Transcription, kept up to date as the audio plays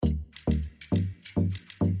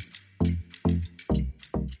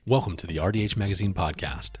Welcome to the RDH Magazine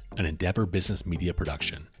podcast, an Endeavor Business Media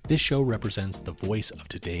production. This show represents the voice of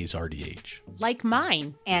today's RDH. Like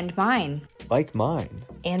mine. And mine. Like mine.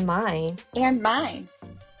 And mine. And mine.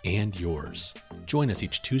 And yours. Join us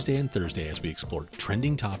each Tuesday and Thursday as we explore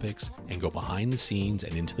trending topics and go behind the scenes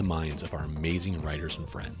and into the minds of our amazing writers and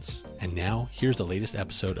friends. And now, here's the latest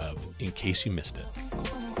episode of In Case You Missed It.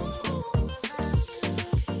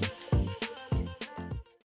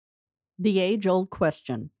 The age-old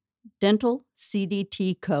question, dental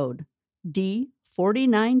CDT code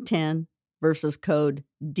D4910 versus code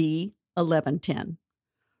D1110,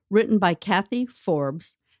 written by Kathy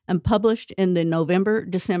Forbes and published in the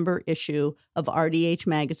November-December issue of RDH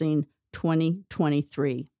Magazine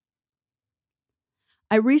 2023.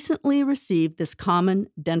 I recently received this common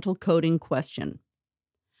dental coding question.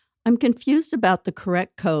 I'm confused about the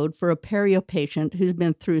correct code for a perio patient who's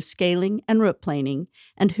been through scaling and root planing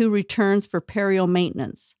and who returns for perio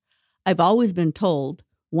maintenance. I've always been told,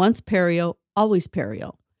 once perio, always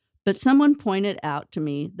perio. But someone pointed out to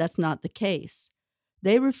me that's not the case.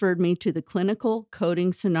 They referred me to the clinical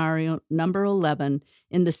coding scenario number 11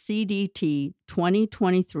 in the CDT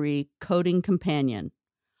 2023 Coding Companion.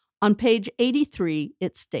 On page 83,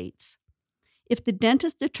 it states, if the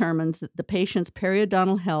dentist determines that the patient's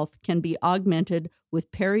periodontal health can be augmented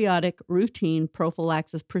with periodic routine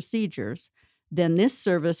prophylaxis procedures, then this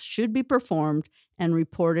service should be performed and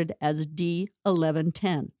reported as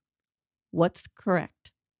D1110. What's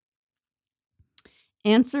correct?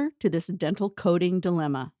 Answer to this dental coding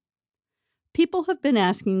dilemma. People have been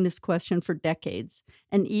asking this question for decades,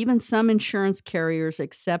 and even some insurance carriers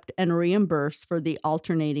accept and reimburse for the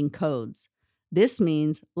alternating codes. This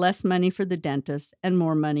means less money for the dentist and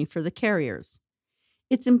more money for the carriers.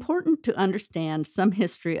 It's important to understand some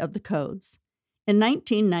history of the codes. In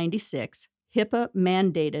 1996, HIPAA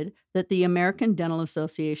mandated that the American Dental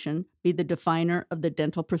Association be the definer of the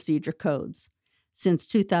dental procedure codes. Since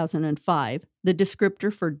 2005, the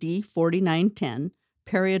descriptor for D4910,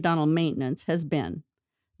 periodontal maintenance, has been.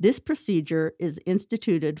 This procedure is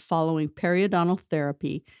instituted following periodontal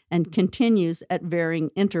therapy and continues at varying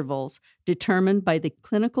intervals determined by the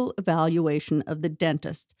clinical evaluation of the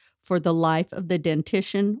dentist for the life of the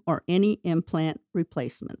dentition or any implant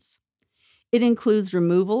replacements. It includes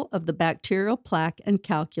removal of the bacterial plaque and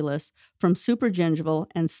calculus from supragingival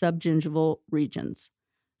and subgingival regions,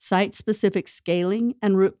 site-specific scaling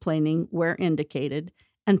and root planing where indicated,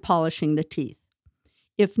 and polishing the teeth.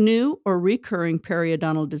 If new or recurring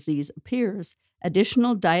periodontal disease appears,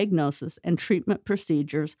 additional diagnosis and treatment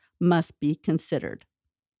procedures must be considered.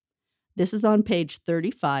 This is on page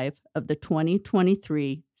 35 of the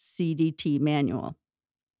 2023 CDT manual.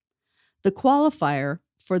 The qualifier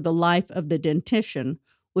for the life of the dentition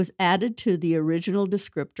was added to the original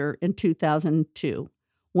descriptor in 2002,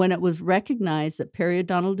 when it was recognized that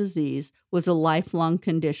periodontal disease was a lifelong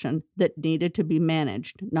condition that needed to be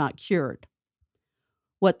managed, not cured.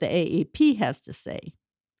 What the AAP has to say.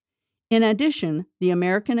 In addition, the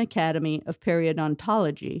American Academy of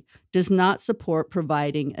Periodontology does not support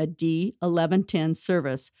providing a D1110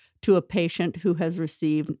 service to a patient who has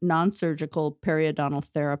received non-surgical periodontal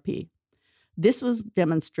therapy. This was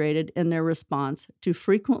demonstrated in their response to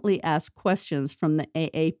frequently asked questions from the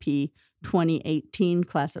AAP 2018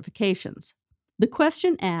 classifications. The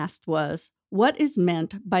question asked was, what is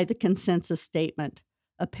meant by the consensus statement?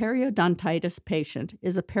 A periodontitis patient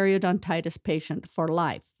is a periodontitis patient for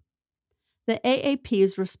life. The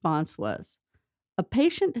AAP's response was, a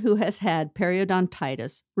patient who has had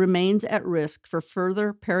periodontitis remains at risk for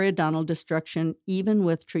further periodontal destruction even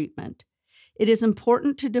with treatment. It is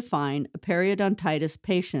important to define a periodontitis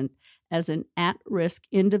patient as an at-risk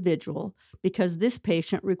individual because this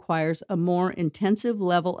patient requires a more intensive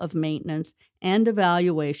level of maintenance and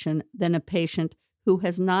evaluation than a patient who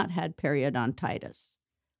has not had periodontitis.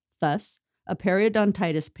 Thus, a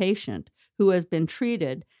periodontitis patient who has been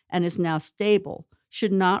treated and is now stable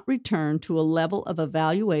should not return to a level of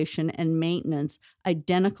evaluation and maintenance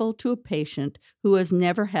identical to a patient who has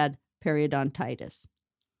never had periodontitis,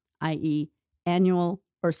 i.e., annual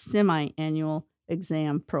or semi-annual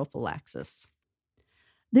exam prophylaxis.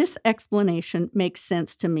 This explanation makes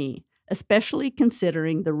sense to me, especially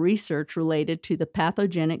considering the research related to the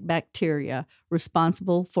pathogenic bacteria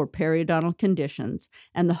responsible for periodontal conditions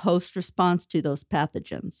and the host response to those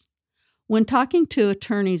pathogens. When talking to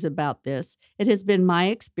attorneys about this, it has been my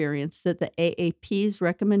experience that the AAP's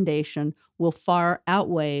recommendation will far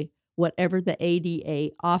outweigh whatever the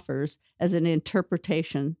ADA offers as an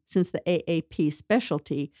interpretation, since the AAP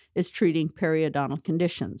specialty is treating periodontal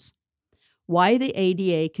conditions. Why the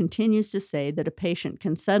ADA continues to say that a patient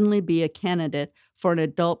can suddenly be a candidate for an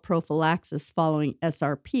adult prophylaxis following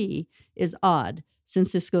SRP is odd,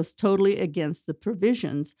 since this goes totally against the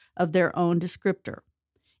provisions of their own descriptor.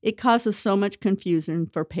 It causes so much confusion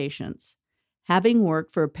for patients. Having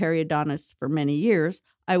worked for a periodontist for many years,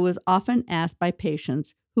 I was often asked by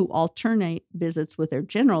patients who alternate visits with their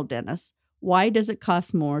general dentist, why does it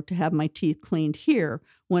cost more to have my teeth cleaned here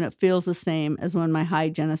when it feels the same as when my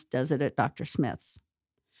hygienist does it at Dr. Smith's?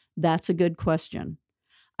 That's a good question.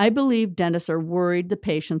 I believe dentists are worried the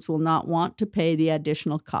patients will not want to pay the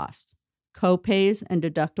additional costs, co-pays and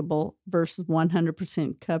deductible versus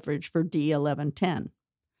 100% coverage for D1110.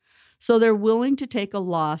 So they're willing to take a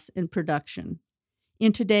loss in production.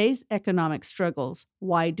 In today's economic struggles,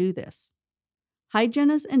 why do this?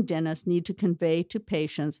 Hygienists and dentists need to convey to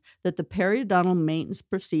patients that the periodontal maintenance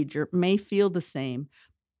procedure may feel the same,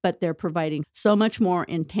 but they're providing so much more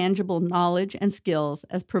intangible knowledge and skills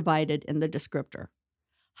as provided in the descriptor.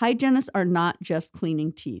 Hygienists are not just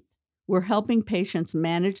cleaning teeth. We're helping patients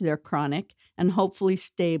manage their chronic and hopefully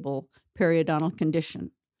stable periodontal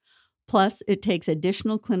condition. Plus, it takes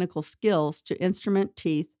additional clinical skills to instrument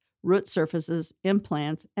teeth, root surfaces,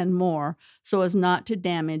 implants, and more so as not to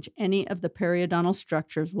damage any of the periodontal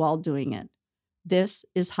structures while doing it. This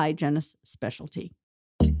is hygienist's specialty.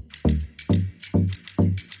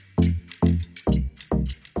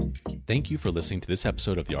 Thank you for listening to this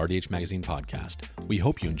episode of the RDH Magazine podcast. We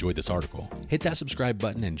hope you enjoyed this article. Hit that subscribe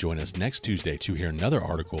button and join us next Tuesday to hear another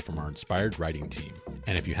article from our inspired writing team.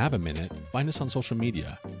 And if you have a minute, find us on social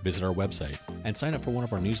media, visit our website, and sign up for one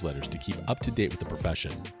of our newsletters to keep up to date with the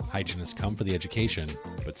profession. Hygienists come for the education,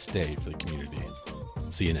 but stay for the community.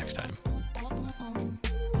 See you next time.